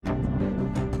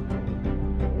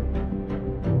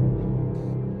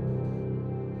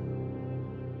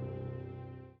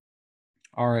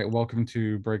All right, welcome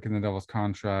to Breaking the Devil's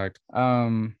Contract.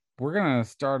 We're gonna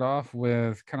start off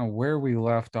with kind of where we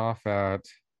left off at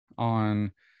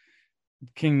on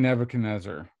King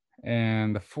Nebuchadnezzar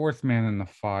and the fourth man in the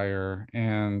fire,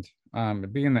 and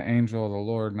it being the angel of the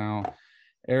Lord. Now,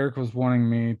 Eric was wanting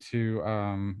me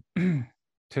to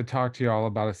to talk to you all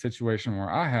about a situation where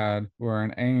I had where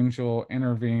an angel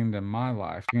intervened in my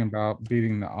life, thinking about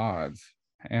beating the odds.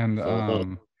 And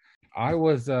Mhm. I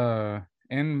was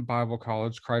in Bible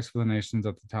college, Christ for the Nations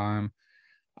at the time.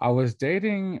 I was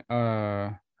dating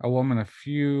a woman that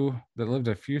lived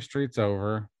a few streets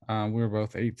over. We were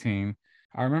both 18.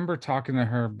 I remember talking to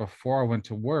her before I went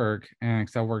to work, and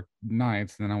because I worked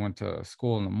nights, and then I went to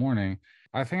school in the morning.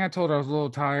 I think I told her I was a little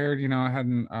tired. I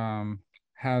hadn't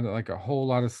had like a whole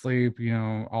lot of sleep.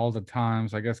 All the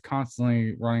times. I guess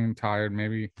constantly running tired,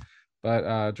 maybe,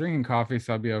 but drinking coffee,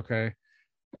 so I'd be okay.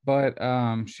 But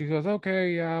she goes,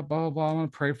 okay, yeah, blah, blah, blah. I'm gonna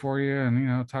pray for you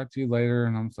and talk to you later.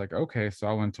 And I'm just like, okay. So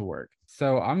I went to work.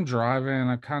 So I'm driving,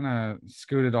 I kind of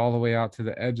scooted all the way out to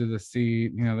the edge of the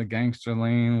seat, the gangster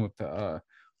lane with the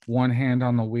one hand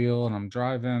on the wheel, and I'm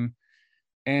driving.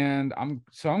 And I'm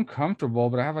comfortable,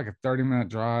 but I have like a 30-minute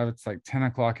drive. It's like 10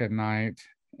 o'clock at night.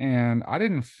 And I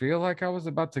didn't feel like I was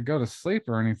about to go to sleep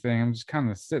or anything. I'm just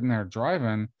kind of sitting there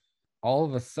driving. All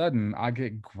of a sudden I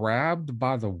get grabbed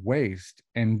by the waist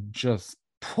and just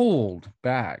pulled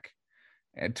back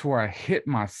to where I hit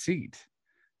my seat.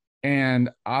 And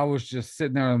I was just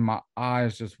sitting there with my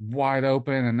eyes just wide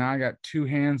open. And now I got two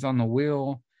hands on the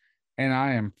wheel and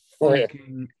I am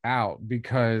freaking out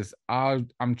because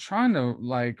I'm trying to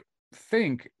like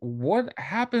think what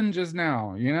happened just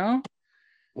now.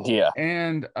 Yeah.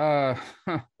 And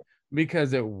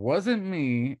because it wasn't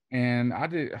me, and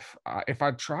if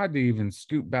I tried to even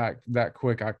scoot back that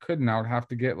quick, I couldn't. I would have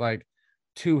to get like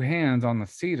two hands on the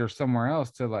seat or somewhere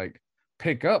else to like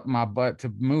pick up my butt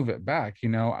to move it back,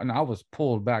 and I was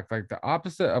pulled back like the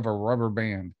opposite of a rubber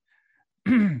band.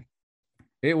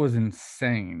 It was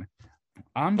insane.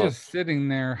 I'm Mm. just sitting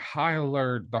there high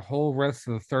alert the whole rest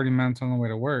of the 30 minutes on the way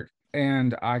to work,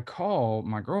 and I call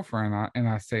my girlfriend, and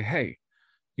I say, hey,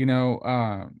 you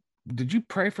know, did you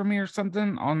pray for me or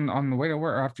something on the way to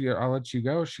work after I let you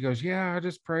go? She goes, yeah, I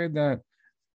just prayed that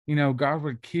God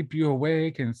would keep you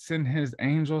awake and send His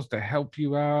angels to help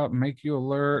you out, make you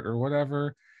alert or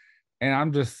whatever. And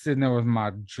I'm just sitting there with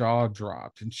my jaw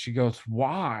dropped. And she goes,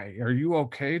 why? Are you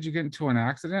okay? Did you get into an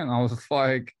accident? And I was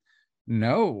like,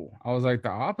 no. I was like, the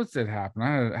opposite happened.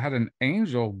 I had an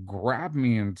angel grab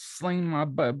me and sling my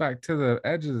butt back to the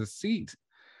edge of the seat.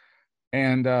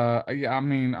 And yeah, I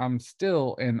mean, I'm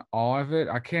still in awe of it.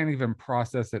 I can't even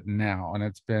process it now, and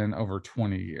it's been over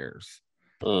 20 years.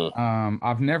 Mm.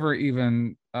 I've never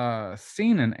even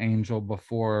seen an angel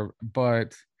before,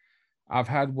 but I've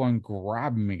had one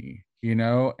grab me, and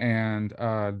I'm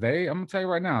gonna tell you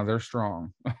right now, they're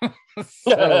strong.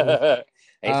 So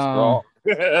Hey, um strong.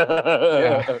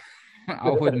 yeah, I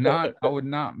would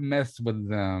not mess with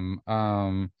them.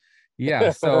 Yeah,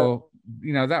 so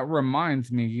that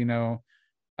reminds me,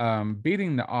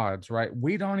 beating the odds, right?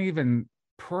 We don't even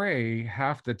pray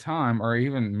half the time, or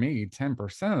even me,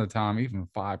 10% of the time, even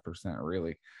 5%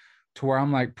 really, to where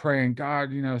I'm like praying,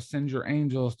 God, send your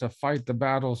angels to fight the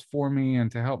battles for me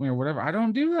and to help me or whatever. I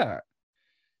don't do that.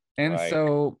 And Right.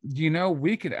 so,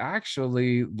 we could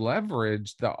actually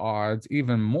leverage the odds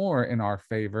even more in our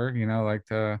favor, like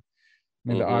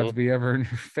may the odds Mm-hmm. be ever in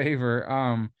your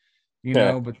favor.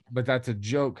 But that's a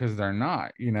joke because they're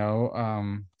not.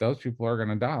 Those people are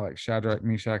gonna die like Shadrach,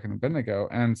 Meshach, and Abednego.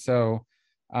 And so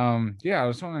yeah, I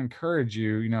just want to encourage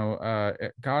you,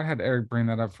 God had Eric bring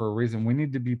that up for a reason. We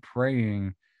need to be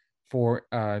praying for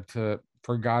God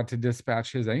to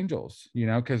dispatch his angels,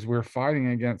 because we're fighting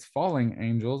against falling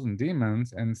angels and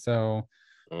demons. And so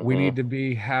we Mm-hmm. need to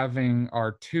be having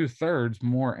our 2/3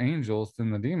 more angels than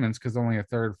the demons because only a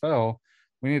third fell.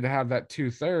 We need to have that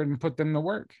 2/3 and put them to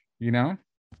work.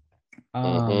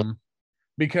 Mm-hmm. Um,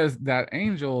 because that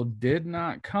angel did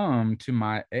not come to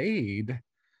my aid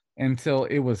until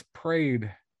it was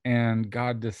prayed and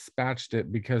God dispatched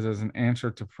it because as an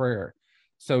answer to prayer.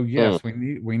 So Mm. yes,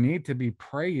 we need to be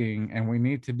praying and we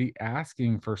need to be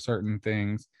asking for certain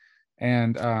things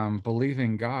and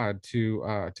believing God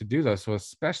to do those. So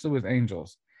especially with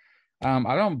angels.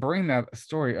 I don't bring that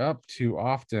story up too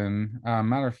often.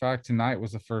 Matter of fact, tonight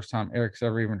was the first time Eric's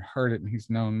ever even heard it, and he's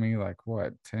known me like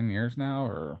what, 10 years now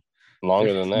or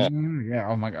Longer than that. 15? Yeah,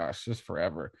 oh my gosh, just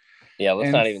forever. Yeah, let's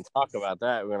And not even talk about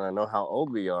that. We're gonna know how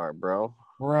old we are, bro.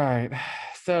 right.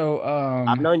 So,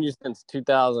 I've known you since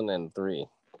 2003.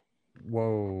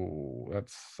 whoa,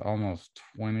 that's almost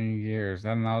 20 years.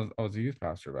 And I was a youth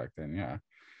pastor back then, yeah.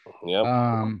 Yep.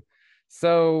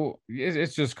 So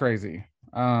it's just crazy.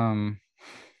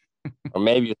 Or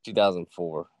maybe it was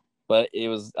 2004, but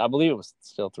I believe it was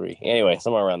still 3. Anyway,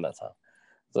 somewhere around that time.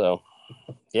 So,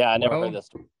 yeah, I never heard Well, this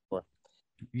story before.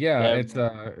 yeah, Yeah,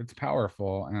 it's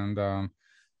powerful, and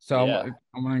so yeah,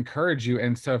 I want to encourage you.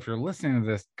 And so if you're listening to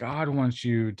this, God wants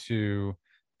you to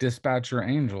dispatch your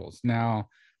angels. Now,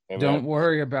 amen. don't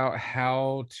worry about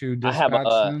how to I have dispatch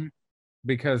a them,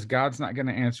 because God's not going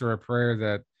to answer a prayer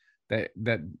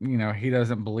that he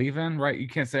doesn't believe in, right? You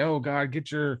can't say, "Oh God,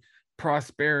 get your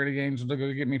prosperity angel to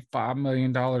go get me $5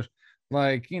 million."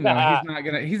 Like, he's not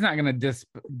gonna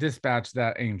dispatch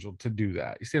that angel to do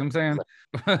that. You see what I'm saying?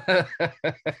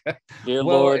 dear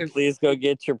Well, Lord, please go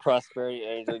get your prosperity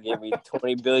angel. Give me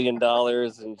 $20 billion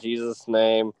in Jesus'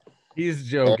 name. he's Amen.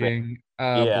 joking.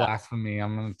 Yeah, Blasphemy.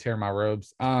 I'm gonna tear my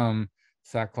robes.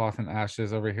 Sackcloth and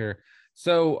ashes over here.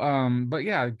 So, but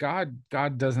yeah, God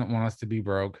doesn't want us to be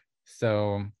broke.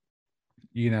 So,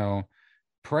 you know,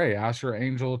 pray, ask your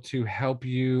angel to help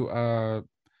you,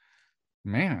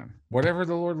 man, whatever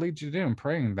the Lord leads you to do, and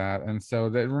praying that. And so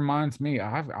that reminds me,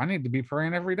 I need to be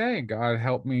praying every day. God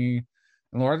help me.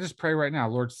 And Lord, I just pray right now,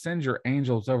 Lord, send your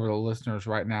angels over the listeners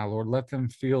right now. Lord, let them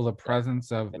feel the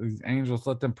presence of these angels.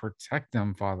 Let them protect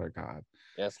them, Father God.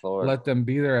 yes, Lord. Let them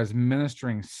be there as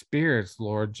ministering spirits,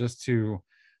 Lord, just to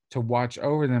watch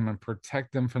over them and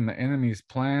protect them from the enemy's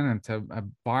plan, and to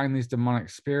bind these demonic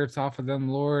spirits off of them,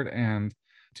 Lord, and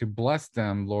to bless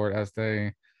them, Lord, as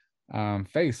they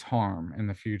face harm in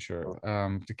the future,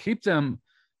 to keep them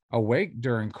awake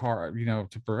during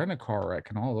to prevent a car wreck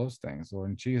and all those things,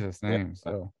 Lord, in Jesus' Yeah. name.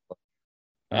 So,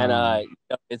 And um,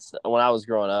 it's when I was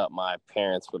growing up, my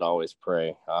parents would always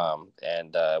pray.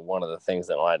 And one of the things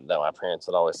that my parents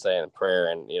would always say in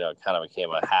prayer, and it kind of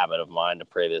became a habit of mine to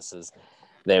pray this, is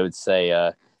they would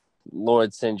say,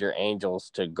 "Lord, send your angels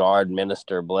to guard,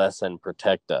 minister, bless, and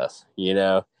protect us."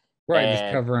 right, just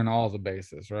And covering all the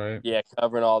bases, right? yeah,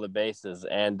 covering all the bases.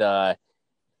 And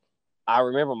I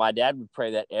remember my dad would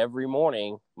pray that every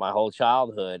morning, my whole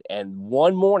childhood. And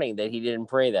one morning that he didn't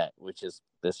pray that, which is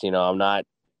this, I'm not,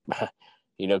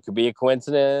 could be a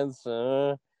coincidence.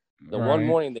 The one Right.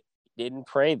 morning that he didn't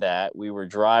pray that, we were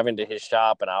driving to his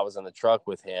shop and I was in the truck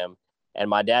with him. And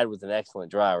my dad was an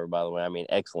excellent driver, by the way. I mean,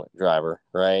 excellent driver,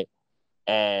 right?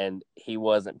 And he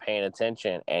wasn't paying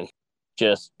attention and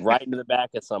just right into the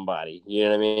back of somebody. You know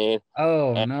what I mean?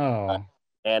 Oh And, uh, no.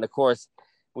 and of course,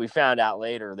 we found out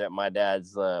later that my dad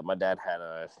had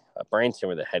a brain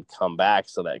tumor that had come back,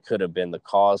 so that could have been the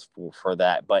cause for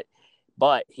that. But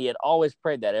he had always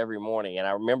prayed that every morning, and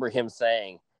I remember him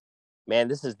saying, "Man,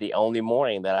 this is the only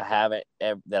morning that I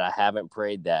haven't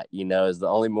prayed that. Is the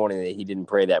only morning that he didn't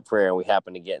pray that prayer, and we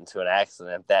happened to get into an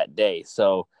accident that day.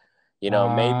 So,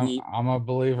 maybe." I'm a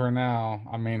believer now.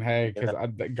 I mean, hey, You know,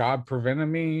 because God prevented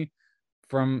me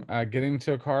from getting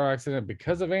into a car accident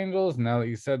because of angels. Now that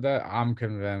you said that, I'm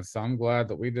convinced. So I'm glad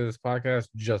that we did this podcast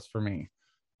just for me.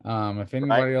 If right?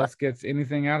 anybody else gets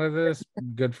anything out of this,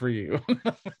 good for you.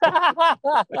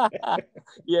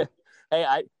 Yeah. Hey,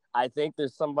 I think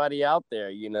there's somebody out there,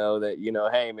 that,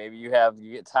 hey, maybe you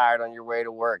get tired on your way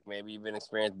to work. Maybe you've been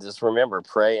experiencing. Just remember,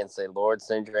 pray and say, "Lord,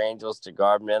 send your angels to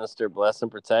guard, minister, bless,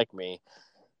 and protect me."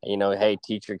 Hey,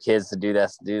 teach your kids to do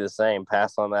that, do the same.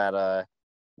 Pass on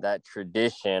that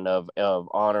tradition of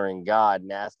honoring God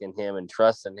and asking him and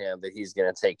trusting him that he's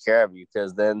going to take care of you,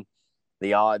 because then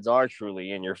the odds are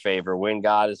truly in your favor. When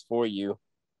God is for you,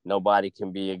 nobody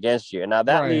can be against you. And now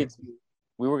that Right. leads,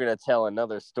 we were going to tell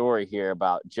another story here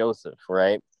about Joseph,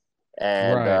 right?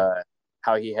 And Right.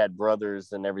 how he had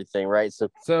brothers and everything, right?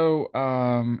 So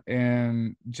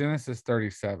in Genesis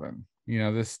 37,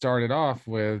 this started off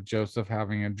with Joseph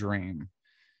having a dream,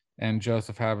 and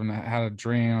Joseph having had a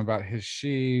dream about his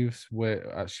sheaves, with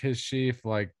his sheaf,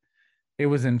 like it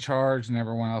was in charge and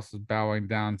everyone else was bowing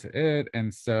down to it.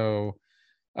 And so,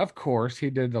 of course, he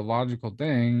did the logical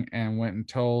thing and went and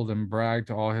told and bragged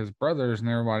to all his brothers and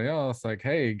everybody else, like,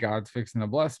 "Hey, God's fixing to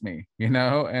bless me," and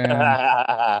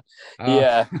uh,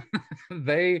 Yeah.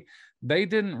 they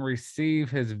didn't receive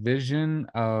his vision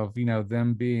of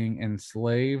them being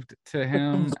enslaved to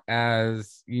him,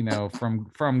 as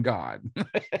from God.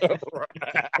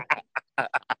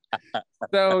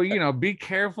 So be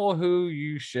careful who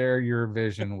you share your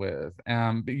vision with.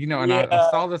 And I Yeah.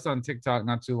 saw this on TikTok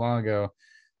not too long ago.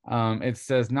 It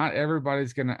says not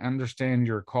everybody's going to understand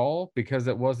your call because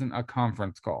it wasn't a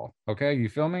conference call. Okay, you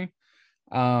feel me?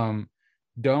 um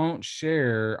don't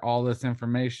share all this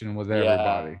information with Yeah.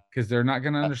 everybody, because they're not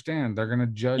going to understand. They're going to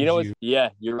judge you. Yeah,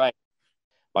 you're right.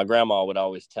 My grandma would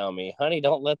always tell me, "Honey,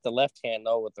 don't let the left hand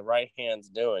know what the right hand's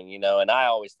doing," and I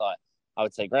always thought, I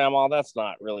would say, Grandma, that's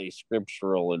not really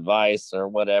scriptural advice or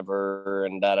whatever,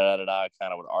 and da da da da. I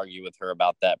kind of would argue with her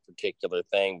about that particular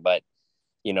thing, but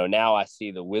now I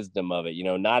see the wisdom of it.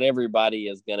 Not everybody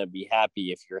is going to be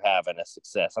happy if you're having a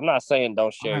success. I'm not saying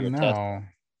don't share I your test. know.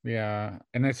 Yeah.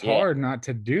 And it's Yeah, hard not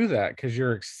to do that because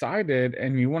you're excited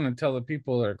and you want to tell the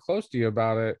people that are close to you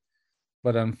about it.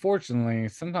 But unfortunately,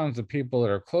 sometimes the people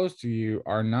that are close to you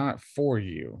are not for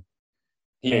you.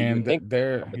 yeah, you would And think.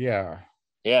 they're, yeah.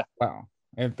 Yeah. Wow.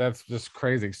 That's just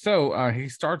crazy. So he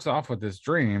starts off with this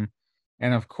dream.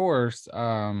 And of course,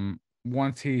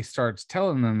 once he starts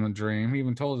telling them the dream, he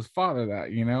even told his father that,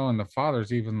 and the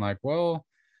father's even like, well,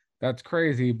 that's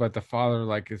crazy. But the father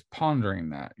like is pondering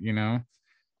that.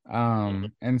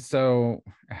 And so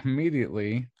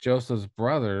immediately Joseph's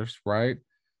brothers, right?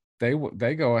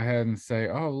 They go ahead and say,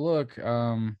 "Oh, look,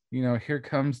 here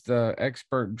comes the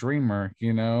expert dreamer,"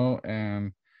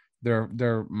 and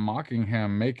they're mocking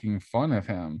him, making fun of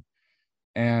him,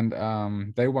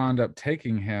 and they wound up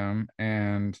taking him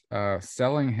and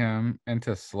selling him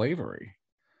into slavery.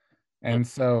 And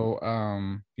so,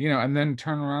 and then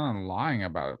turn around and lying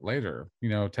about it later,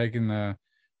 taking the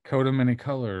coat of many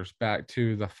colors back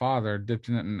to the father, dipped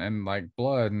in it in like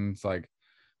blood, and it's like,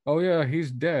 oh yeah, he's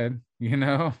dead.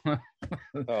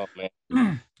 Oh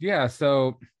man. Yeah,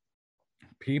 so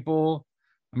people,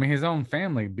 I mean, his own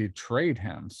family betrayed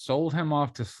him, sold him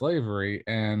off to slavery,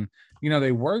 and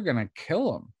they were gonna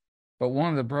kill him. But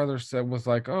one of the brothers said was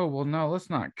like, oh, well, no,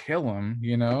 let's not kill him,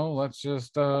 let's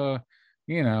just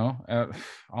you know, uh,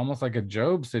 almost like a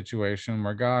Job situation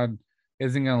where God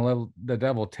isn't gonna let the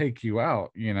devil take you out.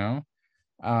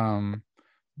 Um,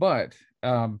 but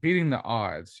beating the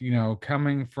odds,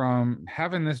 coming from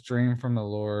having this dream from the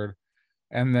Lord,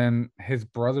 and then his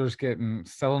brothers getting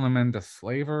selling him into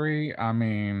slavery. I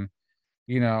mean,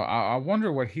 I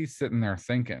wonder what he's sitting there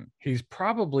thinking. He's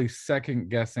probably second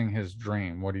guessing his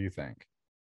dream. What do you think?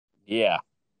 Yeah,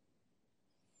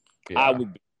 I Yeah.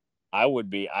 would. I would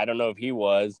be. I don't know if he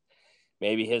was.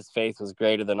 Maybe his faith was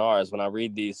greater than ours. When I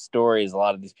read these stories, a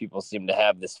lot of these people seem to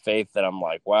have this faith that I'm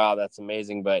like, wow, that's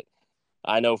amazing. But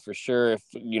I know for sure if,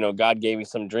 God gave me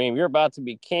some dream, you're about to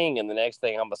be king, and the next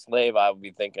thing I'm a slave, I would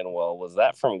be thinking, well, was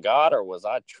that from God or was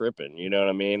I tripping? You know what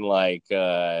I mean? Like,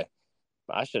 I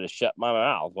should have shut my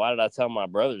mouth. Why did I tell my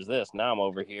brothers this? Now I'm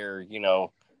over here,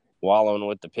 wallowing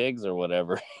with the pigs or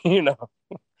whatever.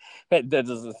 That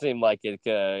doesn't seem like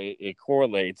it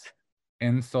correlates.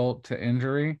 Insult to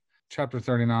injury. Chapter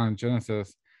 39 in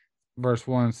Genesis, verse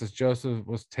 1 says Joseph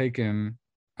was taken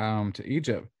to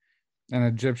Egypt. An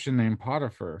Egyptian named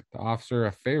Potiphar, the officer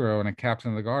of Pharaoh and a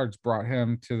captain of the guards, brought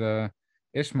him to the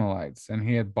Ishmaelites, and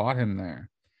he had bought him there.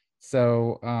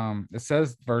 So it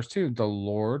says, verse 2, the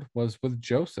Lord was with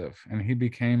Joseph, and he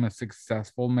became a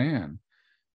successful man,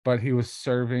 but he was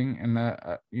serving in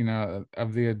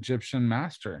of the Egyptian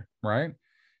master, right?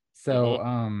 So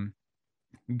Mm-hmm.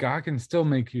 God can still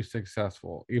make you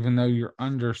successful, even though you're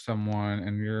under someone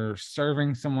and you're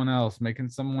serving someone else, making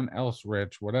someone else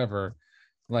rich, whatever.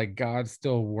 Like God's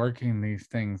still working these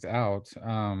things out.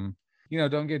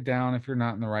 Don't get down if you're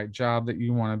not in the right job that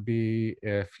you want to be.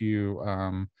 If you,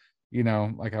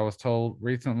 like I was told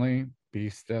recently, be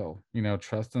still,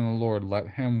 trust in the Lord, let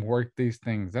Him work these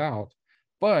things out.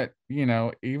 But,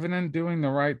 even in doing the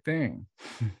right thing,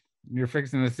 you're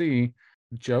fixing to see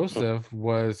Joseph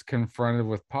was confronted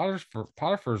with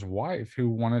Potiphar's wife who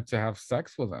wanted to have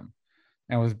sex with him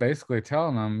and was basically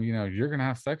telling him, you're going to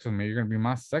have sex with me. You're going to be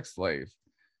my sex slave.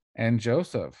 And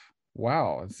Joseph,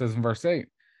 wow, it says in verse 8,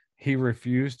 he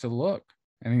refused to look.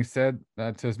 And he said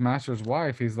that to his master's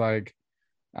wife, he's like,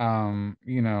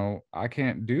 I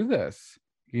can't do this,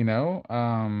 you know.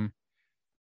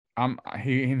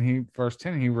 He verse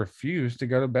 10, he refused to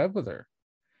go to bed with her.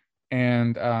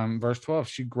 And verse 12,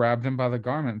 she grabbed him by the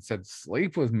garment and said,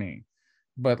 sleep with me.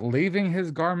 But leaving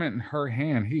his garment in her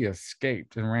hand, he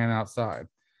escaped and ran outside.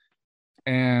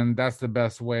 And that's the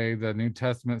best way the New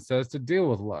Testament says to deal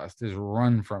with lust is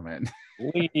run from it.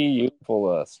 Youthful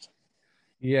lust.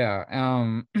 Yeah.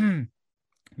 And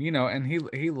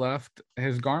he left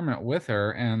his garment with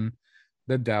her, and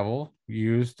the devil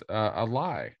used a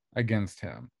lie against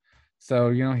him.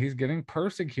 So, he's getting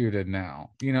persecuted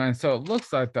now, and so it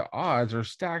looks like the odds are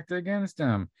stacked against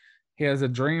him. He has a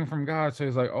dream from God. So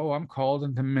he's like, oh, I'm called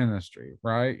into ministry,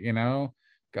 right?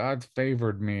 God's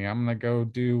favored me. I'm going to go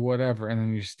do whatever. And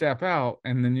then you step out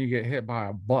and then you get hit by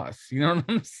a bus. You know what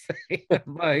I'm saying?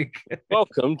 Like,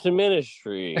 welcome to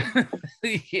ministry.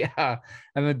 yeah.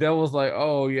 And the devil's like,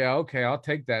 oh, yeah, okay, I'll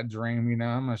take that dream.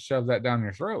 I'm going to shove that down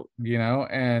your throat,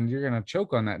 and you're going to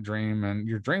choke on that dream and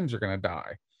your dreams are going to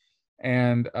die.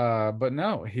 And but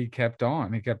no, he kept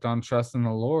on. He kept on trusting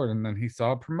the Lord, and then he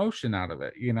saw a promotion out of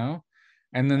it, you know?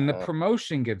 And then the Uh,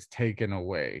 promotion gets taken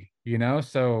away, you know?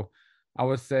 So I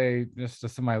would say, just to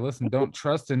somebody listen, don't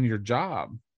trust in your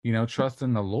job, you know, trust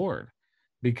in the Lord.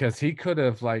 Because he could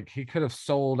have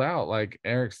sold out, like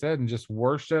Eric said, and just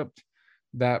worshiped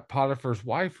that Potiphar's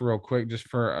wife real quick just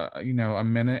for you know, a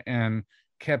minute, and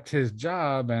kept his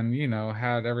job, and you know,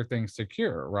 had everything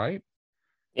secure, right?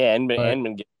 yeah, But and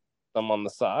been getting some on the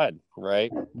side,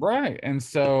 right? right. And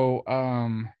so,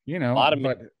 you A know, lot of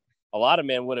men, but a lot of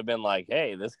men would have been like,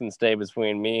 "Hey, this can stay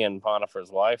between me and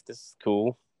Potiphar's wife. This is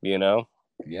cool," you know.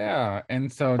 yeah.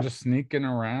 And so just sneaking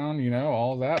around, you know,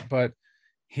 all that. But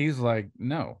he's like,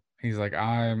 no, he's like,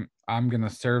 I'm going to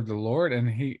serve the Lord. And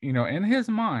he, you know, in his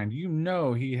mind, you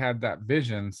know, he had that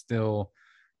vision still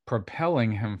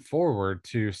propelling him forward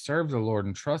to serve the Lord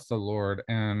and trust the Lord,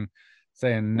 and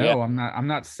saying, Yeah, no, I'm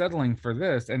not settling for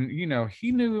this. And, you know,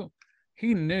 he knew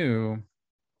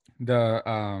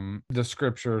the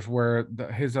scriptures where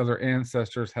his other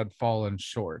ancestors had fallen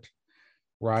short,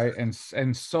 right?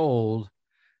 And sold,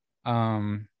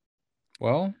 um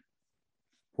well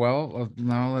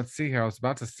no, let's see here. I was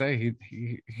about to say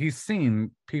he's seen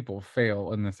people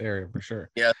fail in this area for sure.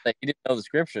 yeah. He didn't know the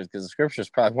scriptures because the scriptures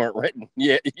probably weren't written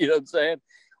yet. You know what I'm saying?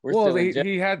 We're Well, still in he, jail,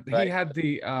 he had he right? had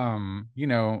the you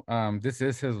know, this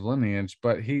is his lineage,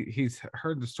 but he's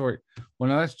heard the story. Well,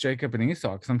 no, that's Jacob and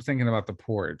Esau, because I'm thinking about the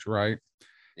porridge, right?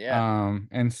 Yeah,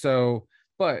 And so,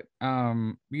 but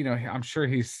you know, I'm sure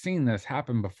he's seen this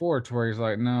happen before, to where he's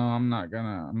like, no, I'm not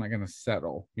gonna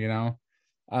settle, you know.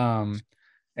 um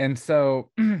and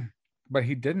so but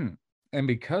he didn't. And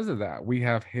because of that, we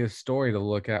have his story to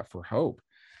look at for hope.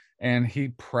 And he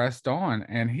pressed on,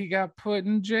 and he got put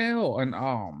in jail. And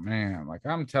oh man, like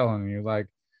I'm telling you, like,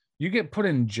 you get put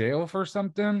in jail for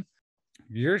something,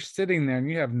 you're sitting there and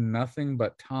you have nothing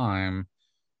but time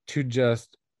to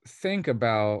just think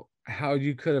about how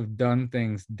you could have done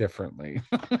things differently.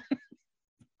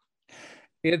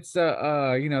 It's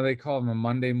you know, they call him a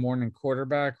Monday morning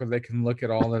quarterback, where they can look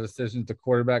at all the decisions the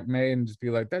quarterback made and just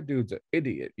be like, that dude's an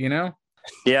idiot, you know?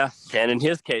 yeah. And in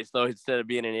his case, though, instead of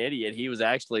being an idiot, he was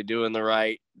actually doing the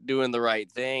right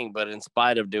thing. But in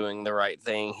spite of doing the right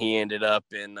thing, he ended up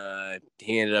in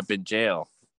jail.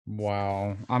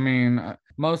 Wow. I mean,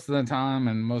 most of the time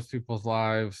in most people's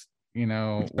lives, you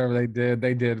know, whatever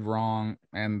they did wrong,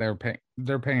 and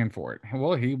they're paying for it.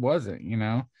 Well, he wasn't, you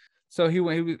know. So he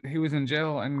was in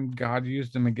jail, and God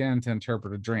used him again to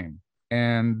interpret a dream.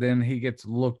 And then he gets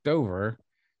looked over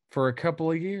for a couple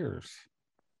of years,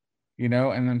 you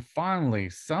know, and then finally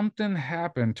something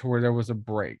happened to where there was a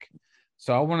break.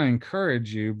 So I want to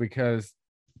encourage you, because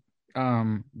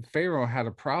Pharaoh had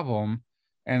a problem,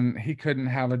 and he couldn't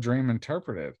have a dream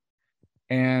interpreted.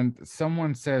 And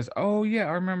someone says, oh yeah,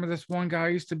 I remember this one guy I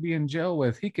used to be in jail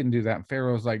with, he can do that. And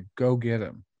Pharaoh's like, go get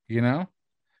him, you know.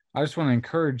 I just want to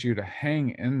encourage you to hang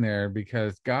in there,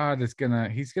 because God is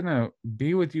he's gonna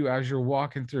be with you as you're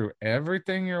walking through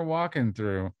everything you're walking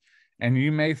through. And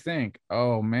you may think,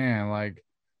 oh man, like,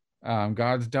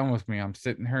 God's done with me, I'm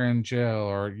sitting here in jail,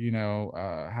 or you know,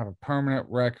 have a permanent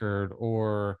record,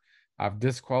 or I've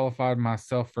disqualified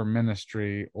myself for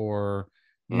ministry, or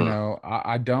you Mm. know,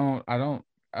 I don't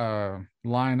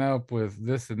line up with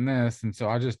this and this, and so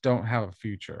I just don't have a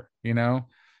future, you know.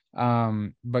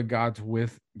 But God's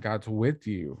with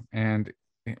you. And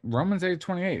Romans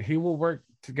 8:28, he will work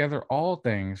together all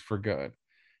things for good.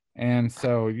 And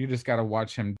so you just got to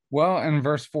watch him. Well, in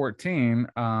verse 14,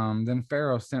 then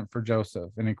Pharaoh sent for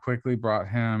Joseph, and he quickly brought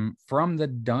him from the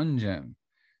dungeon.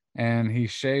 And he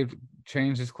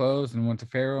changed his clothes, and went to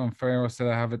Pharaoh. And Pharaoh said,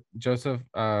 I have a Joseph,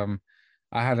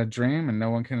 I had a dream, and no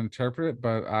one can interpret it,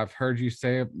 but I've heard you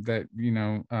say that, you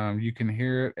know, you can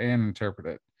hear it and interpret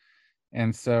it.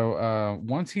 And so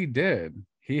once he did,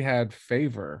 he had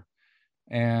favor.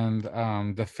 And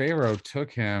the Pharaoh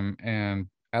took him and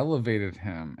elevated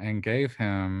him, and gave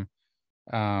him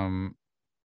um,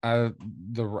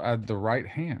 the right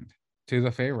hand to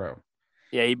the Pharaoh.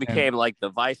 Yeah, he And became like the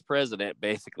vice president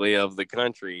basically of the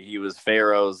country. He was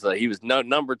Pharaoh's. He was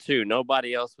number two.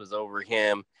 Nobody else was over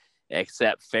him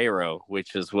except Pharaoh,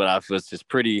 which is what I was just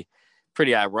pretty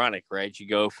ironic, right? You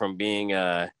go from being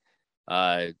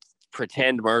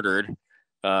pretend murdered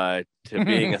to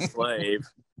being a slave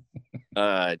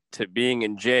to being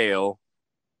in jail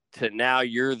to now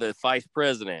you're the vice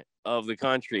president of the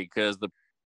country because the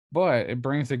but it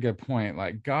brings a good point.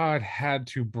 Like, God had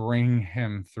to bring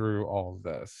him through all of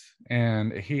this,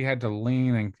 and he had to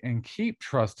lean and keep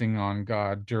trusting on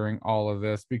God during all of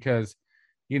this, because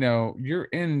you're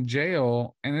in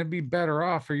jail, and it'd be better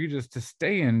off for you just to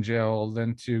stay in jail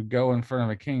than to go in front of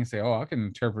a king and say, oh, I can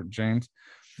interpret dreams.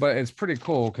 But it's pretty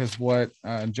cool because what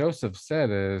Joseph said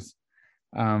is,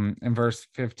 in verse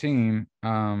 15,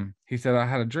 he said, I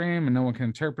had a dream and no one can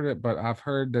interpret it, but I've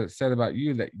heard that it said about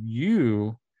you that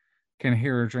you can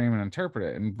hear a dream and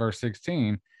interpret it. In verse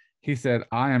 16, he said,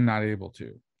 I am not able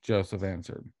to. Joseph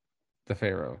answered the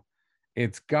Pharaoh,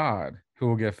 it's God who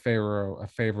will give Pharaoh a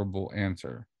favorable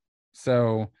answer.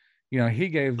 So, he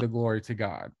gave the glory to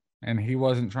God, and he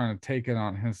wasn't trying to take it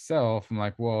on himself and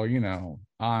like, well,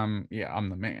 I'm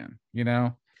the man,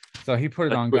 So he put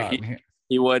it on God.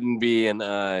 He wasn't being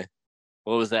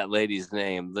what was that lady's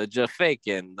name? The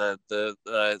Jafakin,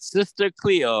 the Sister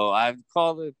Cleo. I've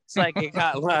called the psychic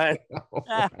hotline.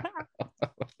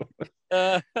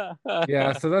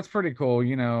 Yeah, so that's pretty cool.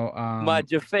 My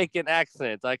Jafakin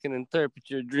accent. I can interpret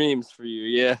your dreams for you.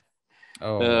 Yeah.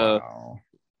 Oh, wow.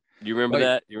 You remember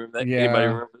that? You remember that? Yeah. Anybody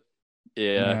remember?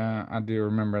 Yeah. Yeah, I do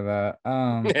remember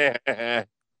that.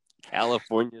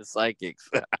 California psychics.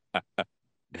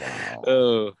 Wow.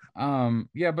 Oh.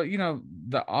 Yeah, but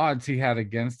the odds he had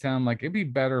against him, like it'd be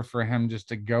better for him just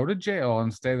to go to jail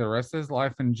and stay the rest of his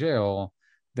life in jail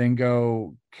than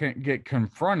go get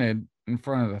confronted in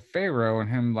front of the Pharaoh and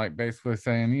him like basically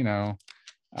saying,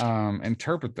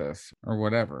 interpret this or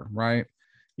whatever, right?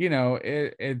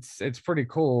 It's pretty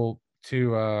cool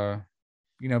to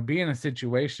be in a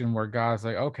situation where God's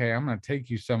like, okay, I'm gonna take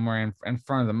you somewhere in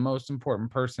front of the most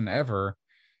important person ever.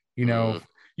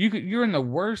 You're in the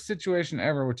worst situation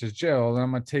ever, which is jail, and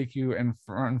I'm gonna take you in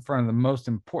front of the most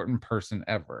important person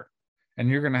ever, and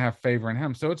you're gonna have favor in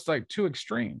him. So it's like two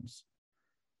extremes,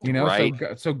 right?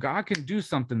 So God can do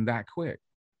something that quick.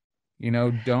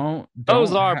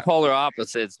 Those are polar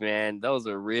opposites, man. Those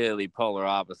are really polar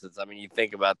opposites. I mean, you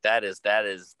think about that is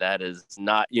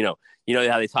not,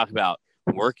 how they talk about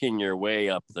working your way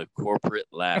up the corporate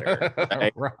ladder,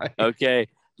 right? Right. Okay,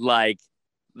 like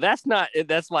that's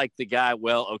like the guy.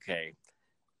 Well,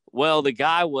 the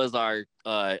guy was our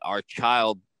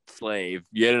child slave.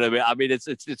 You know what I mean? I mean,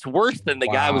 it's worse than the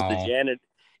guy was the janitor.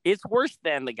 It's worse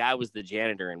than the guy was the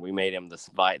janitor and we made him the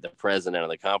president of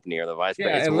the company or the vice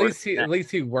president. At least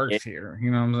he works here.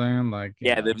 You know what I'm saying? Like,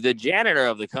 the janitor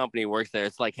of the company works there.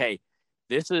 It's like, hey,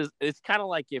 it's kind of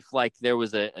like if there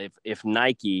was if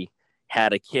Nike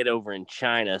had a kid over in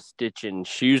China stitching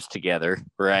shoes together,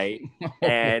 right?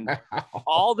 And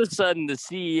all of a sudden the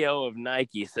CEO of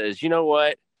Nike says, you know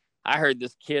what? I heard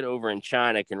this kid over in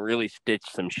China can really stitch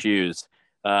some shoes.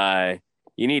 You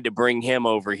need to bring him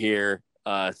over here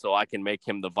so I can make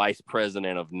him the vice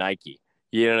president of Nike.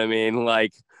 You know what I mean?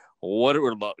 Like,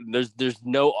 there's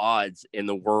no odds in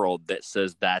the world that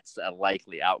says that's a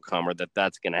likely outcome or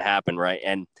that's going to happen, right?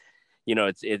 And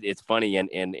it's funny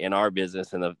in our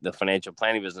business and the financial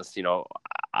planning business.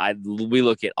 We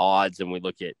look at odds and we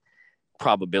look at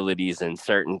probabilities and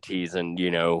certainties and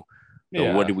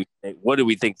what do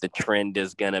we think the trend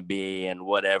is going to be and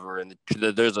whatever. And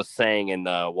there's a saying in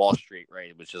Wall Street,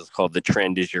 right, which is called the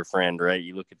trend is your friend, right?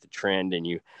 You look at the trend and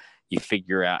you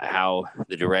figure out how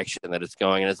the direction that it's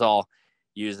going, and it's all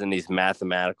using these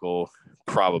mathematical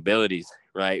probabilities,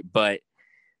 right? But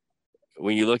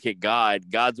when you look at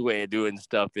God's way of doing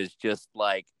stuff is just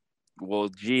like, well,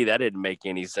 gee, that didn't make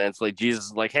any sense. Like Jesus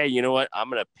is like, hey, you know what? I'm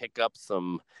going to pick up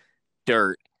some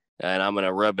dirt and I'm going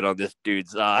to rub it on this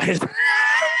dude's eyes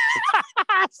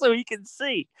so he can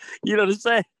see. You know what I'm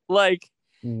saying? Like,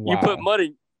 wow. I'm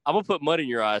going to put mud in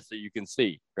your eyes so you can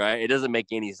see, right? It doesn't make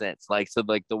any sense. Like, so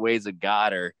like the ways of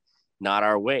God are not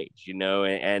our ways,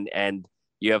 and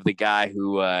you have the guy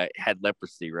who had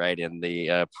leprosy, right? And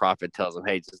the prophet tells him,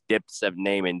 hey, just dip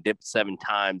 7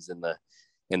 times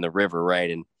in the river,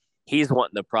 right? And he's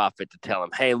wanting the prophet to tell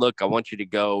him, hey, look, I want you to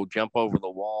go jump over the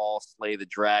wall, slay the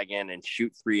dragon, and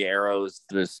shoot 3 arrows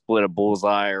to split a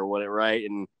bullseye or whatever, right?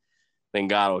 And then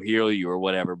God will heal you or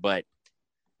whatever. But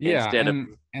yeah,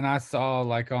 and I saw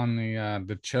like on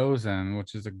the Chosen,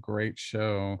 which is a great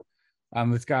show.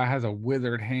 This guy has a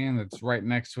withered hand that's right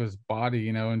next to his body,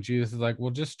 and Jesus is like, well,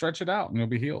 just stretch it out and you'll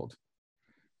be healed.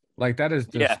 Like, that is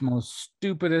the most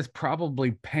stupidest,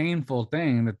 probably painful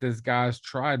thing that this guy's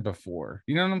tried before.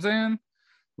 You know what I'm saying?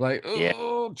 Like,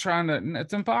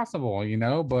 it's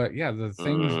impossible, but yeah, the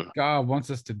things God wants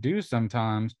us to do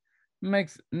sometimes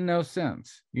makes no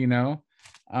sense,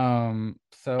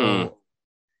 so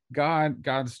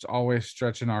God's always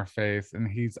stretching our faith, and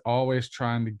he's always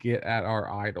trying to get at our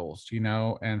idols,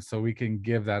 and so we can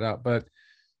give that up. But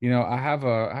I have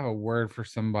a word for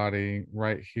somebody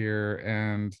right here,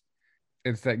 and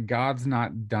it's that God's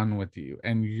not done with you,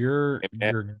 and your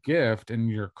gift and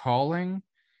your calling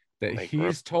that Make room.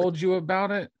 he's told you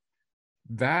about it,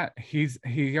 that he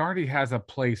already has a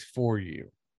place for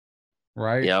you,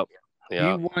 right? Yep.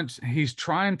 Yep. He's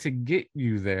trying to get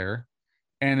you there,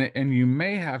 and you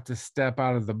may have to step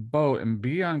out of the boat and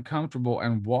be uncomfortable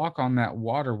and walk on that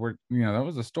water where, there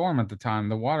was a storm at the time.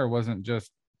 The water wasn't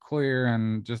just clear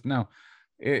and just, no,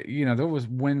 there was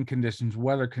wind conditions,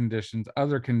 weather conditions,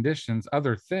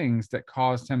 other things that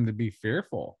caused him to be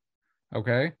fearful.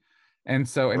 Okay. And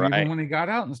so, and even Right. when he got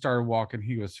out and started walking,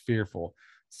 he was fearful.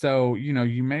 So,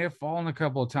 you may have fallen a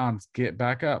couple of times, get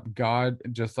back up. God,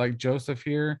 just like Joseph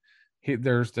here,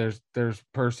 there's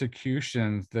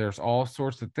persecutions, there's all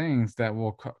sorts of things that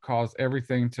will cause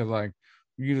everything to, like,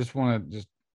 you just want to just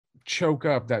choke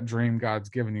up that dream God's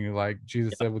given you, like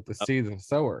Jesus Yep. said with the seed of the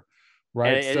sower,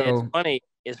 And right? it's So funny.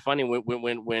 It's funny when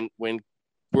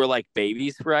we're like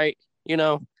babies, right?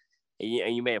 And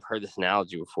you may have heard this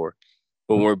analogy before.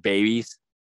 When we're babies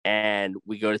and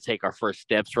we go to take our first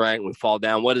steps, right? And we fall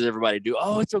down. What does everybody do?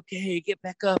 Oh, it's okay. Get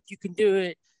back up. You can do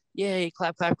it. Yay.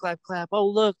 Clap, clap, clap, clap. Oh,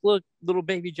 look, little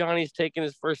baby Johnny's taking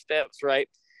his first steps, right?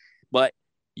 But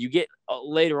you get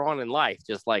later on in life,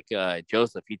 just like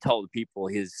Joseph, he told the people,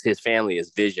 his family,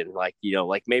 his vision, like,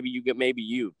 like maybe you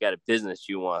got a business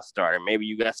you want to start, or maybe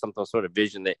you got some sort of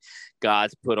vision that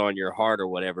God's put on your heart or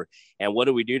whatever. And what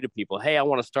do we do to people? Hey, I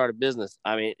want to start a business.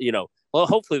 I mean, well,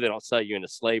 hopefully they don't sell you into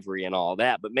slavery and all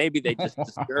that, but maybe they just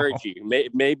discourage you.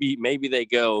 Maybe they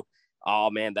go, oh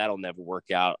man, that'll never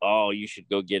work out. Oh, you should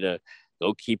go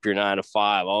keep your 9 to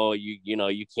 5. Oh,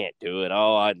 you can't do it.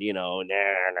 Oh,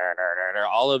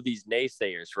 all of these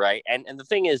naysayers, right? And the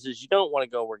thing is you don't want to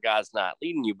go where God's not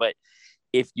leading you. But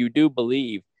if you do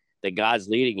believe that God's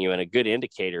leading you, and a good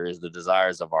indicator is the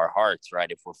desires of our hearts,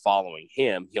 right? If we're following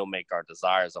him, he'll make our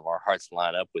desires of our hearts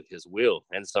line up with his will.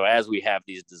 And so as we have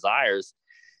these desires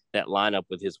that line up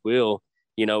with his will,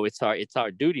 it's our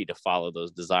duty to follow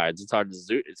those desires.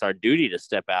 It's our duty to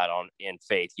step out in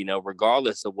faith,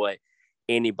 regardless of what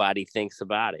anybody thinks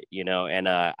about it, And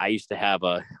I used to have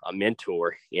a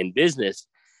mentor in business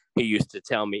who used to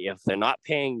tell me, if they're not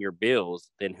paying your bills,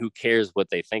 then who cares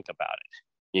what they think about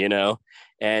it,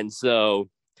 And so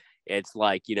it's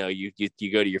like, you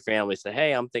go to your family and say,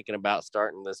 hey, I'm thinking about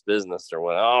starting this business, or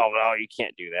what? Oh, no, you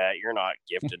can't do that. You're not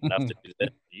gifted enough to do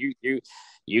that.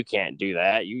 You can't do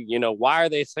that. Why are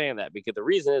they saying that? Because the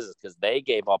reason is because they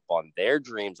gave up on their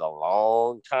dreams a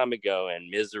long time ago, and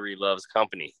misery loves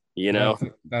company,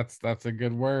 that's a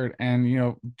good word.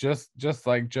 And just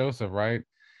like Joseph, right?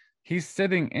 He's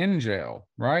sitting in jail,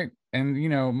 right? And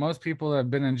most people that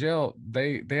have been in jail,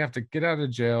 they have to get out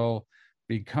of jail,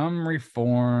 become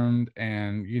reformed,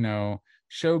 and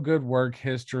show good work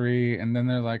history, and then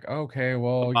they're like, okay,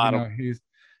 well,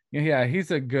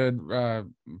 he's a good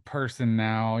person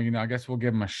now, I guess we'll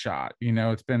give him a shot.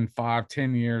 It's been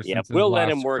 5-10 years Yeah, since his we'll let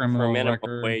him last work for criminal minimum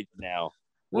record. wage now.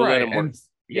 We'll let Right. him work. And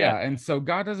Yeah. yeah, and so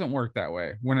God doesn't work that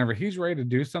way. Whenever he's ready to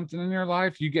do something in your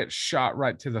life, you get shot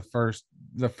right to the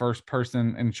first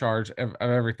person in charge of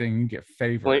everything. You get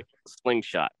favor.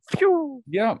 Slingshot.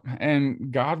 Yep.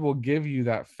 And God will give you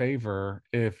that favor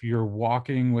if you're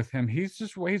walking with him.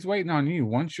 He's waiting on you.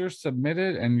 Once you're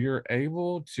submitted and you're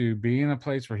able to be in a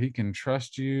place where he can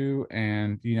trust you,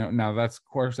 and now that's, of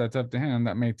course, that's up to him.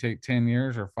 That may take 10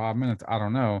 years or 5 minutes. I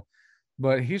don't know.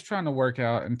 But he's trying to work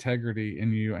out integrity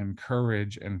in you, and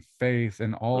courage and faith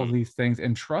and all these things,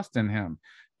 and trust in him.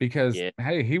 Because, Yeah.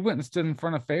 hey, he went and stood in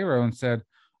front of Pharaoh and said,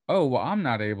 oh, well, I'm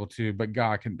not able to, but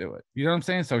God can do it. You know what I'm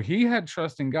saying? So he had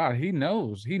trust in God. He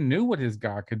knew what his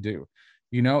God could do.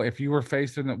 If you were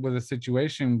faced with a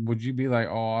situation, would you be like,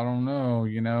 oh, I don't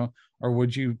know, or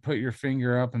would you put your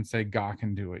finger up and say, God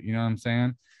can do it? You know what I'm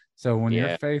saying? So when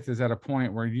your faith is at a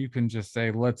point where you can just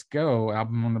say, let's go,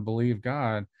 I'm going to believe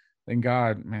God, then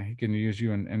God, man, he can use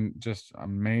you in just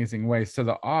amazing ways. So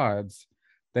the odds,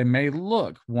 they may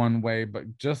look one way,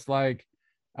 but just like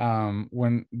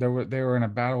when they were in a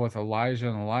battle with Elijah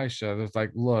and Elisha, there's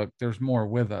like, look, there's more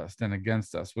with us than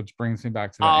against us, which brings me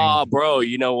back to the angel. Bro,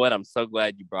 you know what? I'm so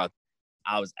glad you brought.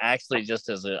 I was actually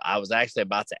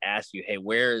about to ask you, hey,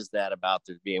 where is that about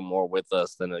there being more with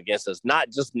us than against us?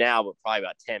 Not just now, but probably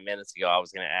about 10 minutes ago, I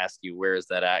was going to ask you, where is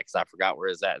that at? Because I forgot where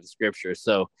is that in scripture.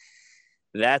 So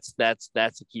that's a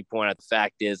key point. The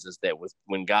fact is that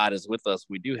when God is with us,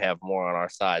 we do have more on our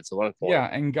side. So one point. Yeah,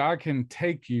 and God can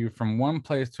take you from one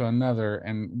place to another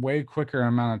in way quicker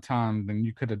amount of time than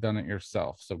you could have done it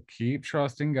yourself. So keep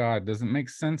trusting God. It doesn't make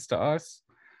sense to us,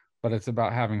 but it's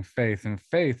about having faith, and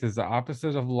faith is the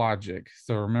opposite of logic.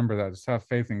 So remember that. Just have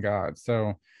faith in God.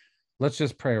 So let's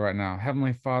just pray right now.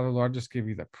 Heavenly Father, Lord, just give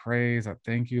you the praise. I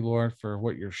thank you, Lord, for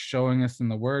what you're showing us in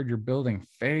the word. You're building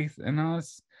faith in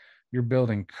us. You're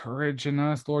building courage in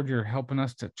us, Lord. You're helping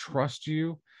us to trust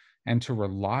you and to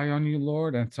rely on you,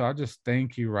 Lord. And so I just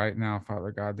thank you right now,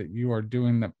 Father God, that you are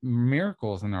doing the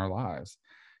miracles in our lives.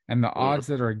 And the odds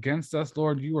that are against us,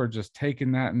 Lord, you are just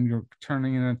taking that and you're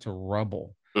turning it into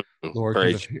rubble, Lord.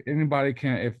 Because Praise. if anybody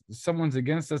can, if someone's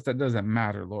against us, that doesn't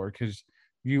matter, Lord, because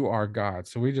you are God.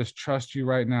 So we just trust you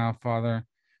right now, Father.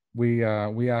 We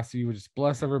ask that you would just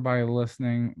bless everybody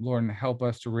listening, Lord, and help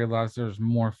us to realize there's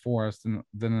more for us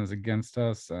than is against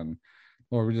us. And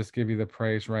Lord, we just give you the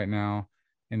praise right now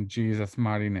in Jesus'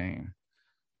 mighty name.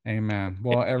 Amen.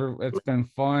 Well, it's been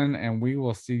fun, and we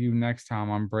will see you next time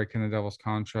on Breaking the Devil's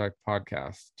Contract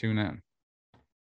podcast. Tune in.